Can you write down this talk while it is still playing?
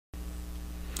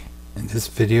In this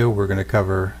video, we're going to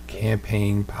cover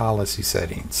campaign policy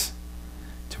settings.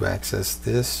 To access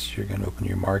this, you're going to open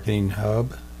your Marketing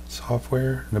Hub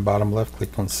software. In the bottom left,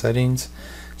 click on Settings.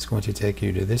 It's going to take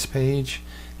you to this page.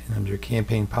 And under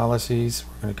Campaign Policies,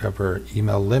 we're going to cover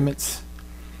email limits,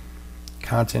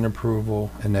 content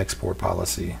approval, and export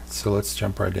policy. So let's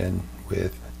jump right in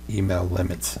with email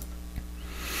limits.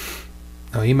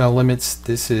 Now, email limits,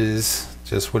 this is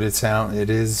just what it sounds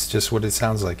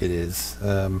like it is.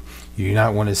 You do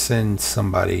not want to send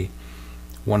somebody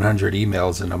 100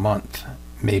 emails in a month.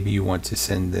 Maybe you want to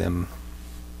send them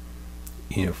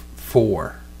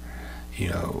 4.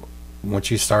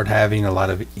 Once you start having a lot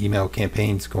of email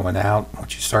campaigns going out,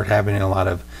 once you start having a lot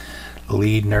of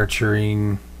lead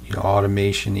nurturing,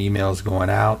 automation emails going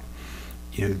out,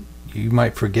 you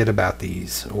might forget about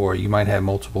these, or you might have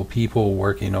multiple people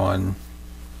working on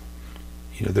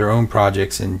their own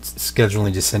projects and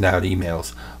scheduling to send out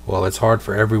emails. Well, it's hard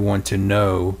for everyone to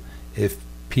know if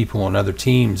people on other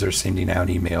teams are sending out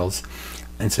emails,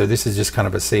 and so this is just kind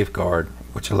of a safeguard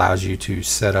which allows you to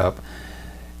set up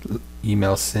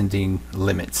email sending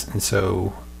limits. And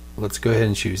so let's go ahead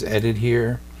and choose edit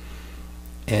here,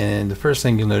 and the first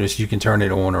thing you'll notice, you can turn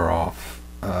it on or off.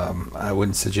 I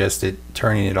wouldn't suggest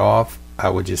turning it off. I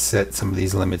would just set some of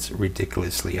these limits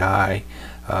ridiculously high,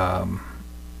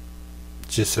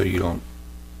 just so you don't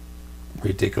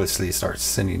ridiculously start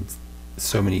sending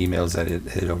so many emails that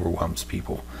it overwhelms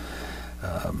people.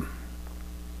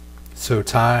 So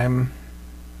time,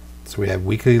 so we have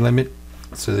weekly limit.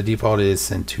 So the default is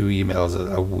send 2 emails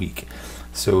a week.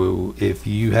 So if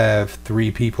you have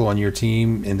 3 people on your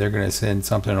team and they're going to send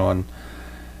something on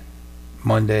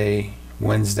Monday,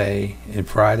 Wednesday, and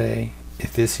Friday,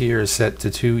 if this here is set to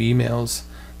 2 emails,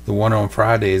 the one on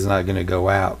Friday is not going to go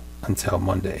out until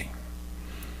Monday.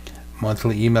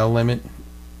 Monthly email limit,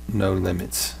 no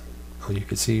limits. Well, you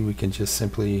can see we can just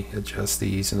simply adjust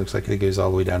these. It looks like it goes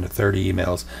all the way down to 30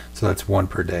 emails, so that's 1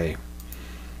 per day.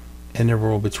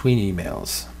 Interval between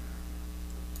emails.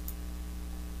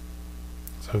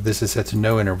 So if this is set to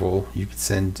no interval, you can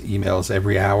send emails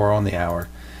every hour on the hour.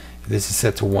 If this is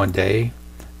set to 1 day,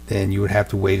 then you would have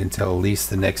to wait until at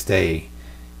least the next day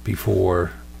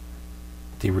before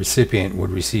the recipient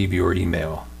would receive your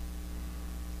email.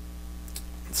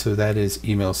 So that is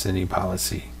email sending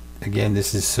policy. Again,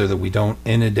 this is so that we don't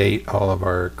inundate all of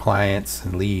our clients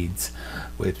and leads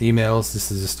with emails.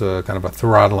 This is just a kind of a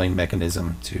throttling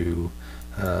mechanism to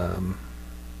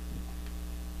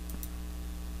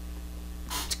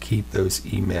keep those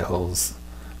emails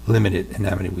limited in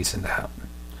how many we send out.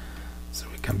 So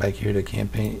we come back here to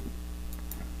campaign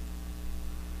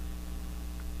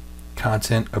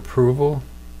content approval.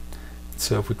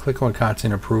 So if we click on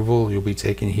content approval, you'll be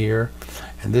taken here,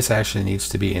 and this actually needs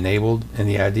to be enabled. And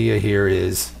the idea here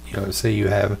is, say you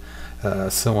have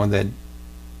someone that,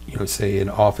 say an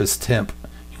office temp,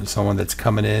 someone that's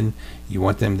coming in, you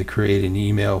want them to create an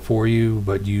email for you,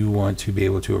 but you want to be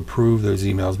able to approve those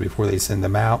emails before they send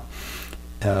them out.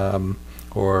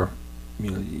 Or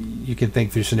you can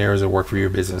think through scenarios that work for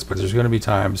your business, but there's going to be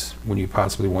times when you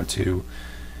possibly want to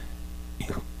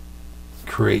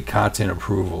create content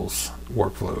approvals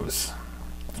workflows,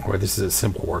 or this is a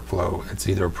simple workflow. It's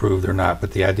either approved or not,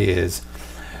 but the idea is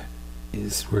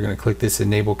we're going to click this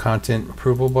enable content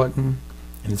approval button,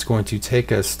 and it's going to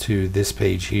take us to this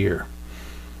page here.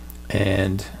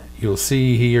 And you'll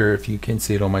see here, if you can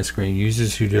see it on my screen,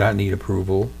 users who do not need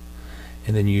approval,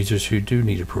 and then users who do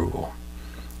need approval.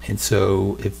 And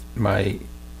so if my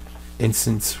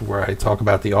instance where I talk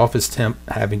about the office temp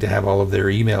having to have all of their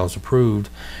emails approved,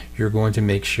 you're going to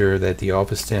make sure that the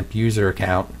office temp user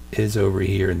account is over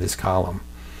here in this column.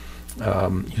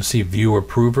 You'll see view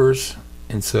approvers,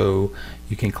 and so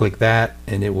you can click that,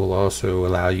 and it will also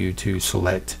allow you to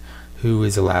select who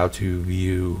is allowed to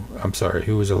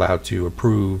who is allowed to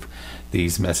approve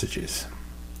these messages.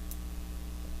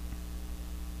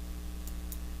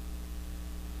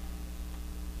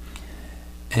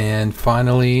 And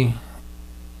finally,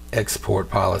 export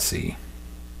policy.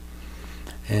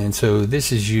 And so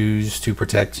this is used to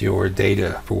protect your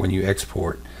data for when you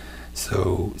export.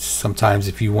 So sometimes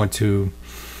if you want to,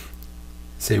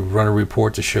 say, run a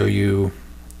report to show you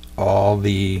all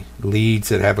the leads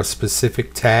that have a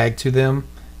specific tag to them,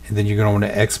 and then you're going to want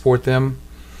to export them,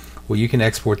 well, you can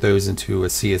export those into a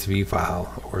CSV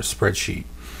file or a spreadsheet.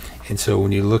 And so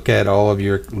when you look at all of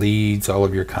your leads, all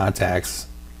of your contacts,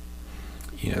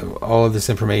 all of this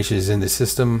information is in the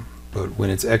system, but when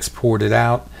it's exported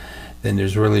out, then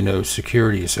there's really no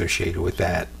security associated with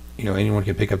that. Anyone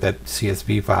can pick up that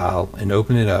CSV file and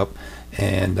open it up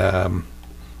and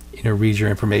read your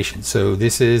information. So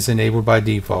this is enabled by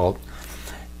default,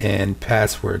 and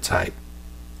password type.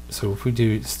 So if we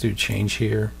let's do change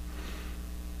here.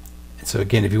 And so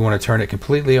again, if you want to turn it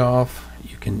completely off,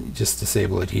 you can just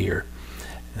disable it here.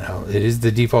 Now, it is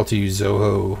the default to use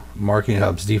Zoho Marketing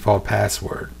Hub's default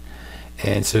password.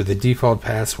 And so the default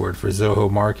password for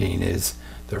Zoho Marketing is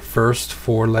the first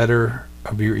 4 letter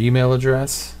of your email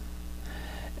address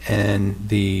and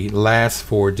the last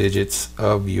 4 digits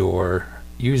of your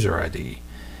user ID.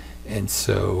 And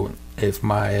so if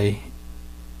my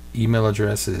email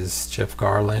address is Jeff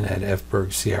Garland at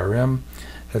fbergcrm,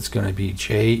 that's going to be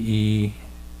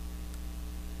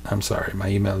my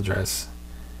email address,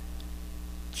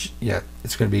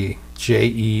 it's going to be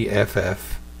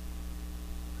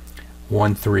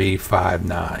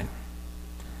JEFF1359,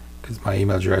 because my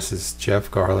email address is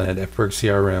jeffgarland at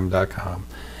fbergcrm.com.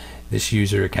 This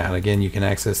user account, again, you can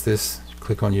access this,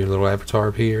 click on your little avatar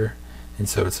up here, and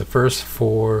so it's the first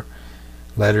 4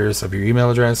 letters of your email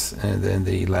address and then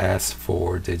the last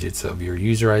 4 digits of your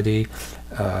user ID,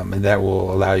 and that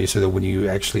will allow you so that when you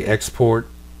actually export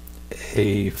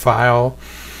a file,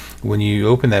 when you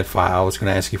open that file, it's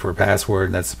going to ask you for a password,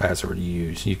 and that's the password you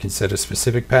use. You can set a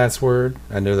specific password.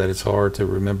 I know that it's hard to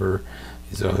remember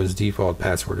Zoho's default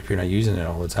password if you're not using it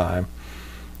all the time.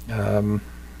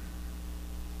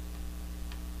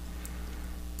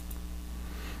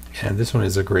 And this one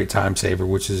is a great time saver,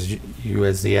 which is you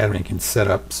as the admin can set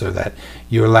up so that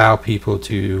you allow people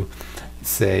to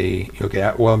say,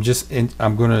 okay, well, I'm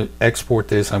going to export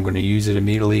this, I'm going to use it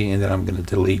immediately, and then I'm going to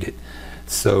delete it.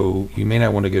 So you may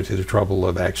not want to go to the trouble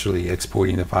of actually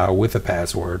exporting the file with a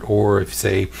password, or if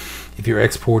you're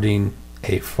exporting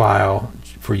a file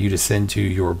for you to send to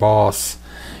your boss,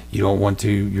 you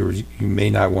may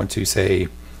not want to say,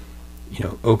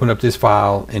 open up this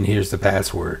file and here's the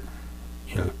password,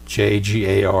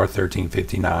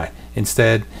 JGAR1359.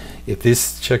 Instead, if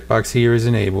this checkbox here is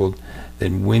enabled,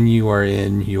 then when you are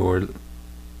in your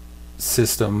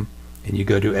system and you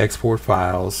go to export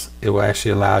files, it will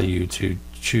actually allow you to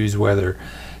choose whether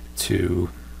to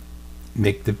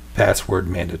make the password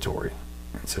mandatory.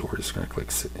 And so we're just going to click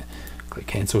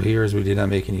cancel here, as we did not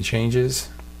make any changes.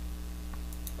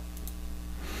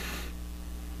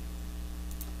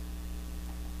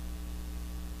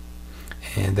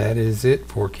 And that is it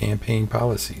for campaign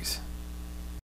policies.